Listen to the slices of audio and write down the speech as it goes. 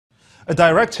A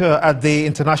director at the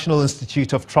International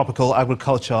Institute of Tropical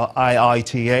Agriculture,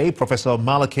 IITA, Professor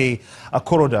Malaki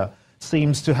Akoroda,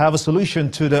 seems to have a solution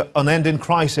to the unending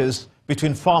crisis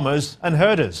between farmers and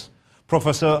herders.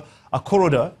 Professor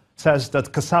Akoroda says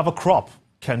that cassava crop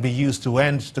can be used to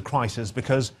end the crisis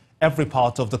because every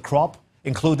part of the crop,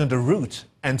 including the root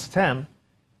and stem,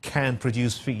 can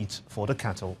produce feed for the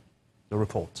cattle. The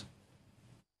report.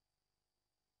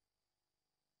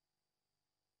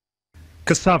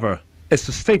 Cassava is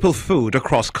a staple food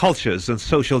across cultures and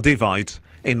social divides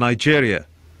in Nigeria.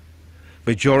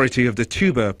 Majority of the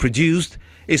tuber produced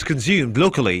is consumed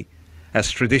locally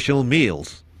as traditional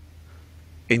meals.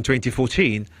 In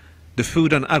 2014, the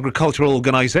Food and Agricultural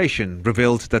Organization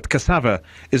revealed that cassava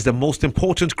is the most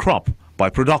important crop by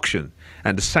production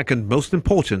and the second most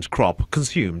important crop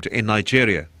consumed in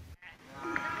Nigeria.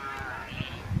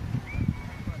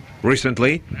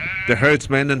 Recently, the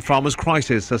herdsmen and farmers'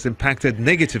 crisis has impacted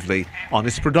negatively on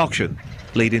its production,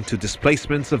 leading to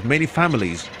displacements of many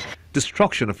families,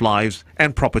 destruction of lives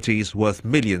and properties worth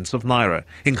millions of naira,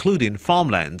 including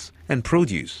farmlands and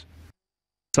produce.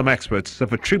 Some experts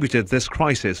have attributed this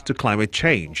crisis to climate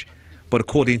change, but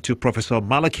according to Professor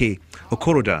Malaki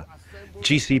Akoroda,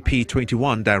 GCP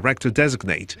 21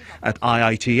 Director-Designate at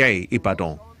IITA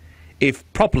Ibadan, if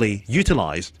properly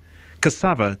utilized,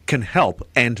 cassava can help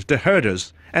end the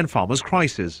herders and farmers'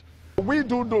 crisis. We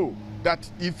do know that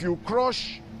if you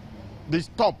crush the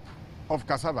top of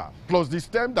cassava plus the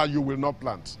stem that you will not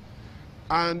plant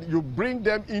and you bring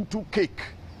them into cake,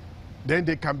 then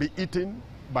they can be eaten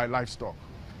by livestock.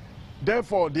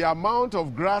 Therefore, the amount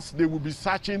of grass they will be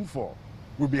searching for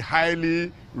will be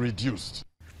highly reduced.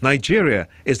 Nigeria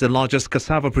is the largest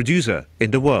cassava producer in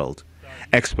the world.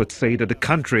 Experts say that the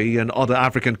country and other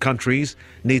African countries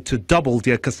need to double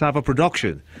their cassava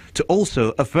production to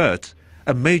also avert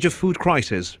a major food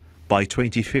crisis by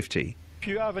 2050. If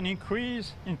you have an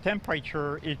increase in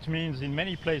temperature, it means in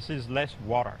many places less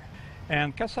water.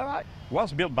 And cassava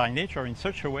was built by nature in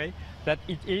such a way that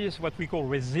it is what we call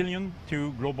resilient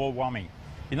to global warming.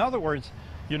 In other words,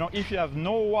 if you have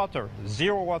no water,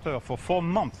 zero water for 4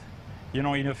 months, in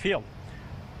a field,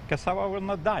 cassava will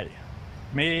not die.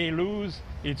 May lose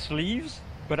its leaves,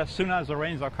 but as soon as the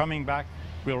rains are coming back,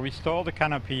 we'll restore the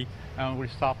canopy and we'll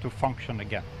start to function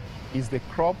again. It's the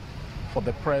crop for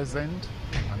the present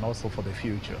and also for the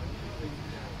future.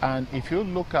 And if you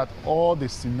look at all the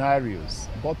scenarios,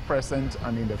 both present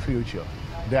and in the future,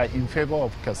 they are in favor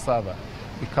of cassava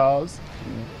because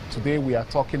today we are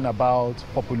talking about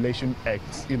population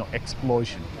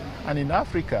explosion. And in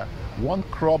Africa, one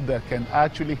crop that can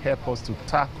actually help us to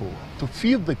tackle, to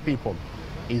feed the people,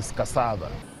 is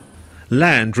cassava.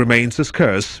 Land remains a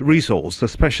scarce resource,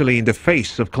 especially in the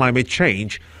face of climate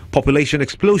change, population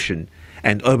explosion,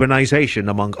 and urbanization,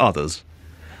 among others.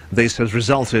 This has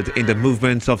resulted in the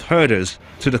movement of herders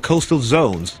to the coastal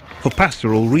zones for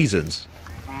pastoral reasons.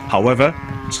 However,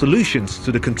 solutions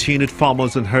to the continued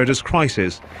farmers and herders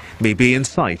crisis may be in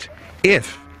sight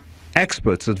if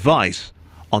experts' advice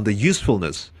on the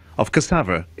usefulness of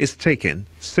cassava is taken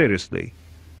seriously.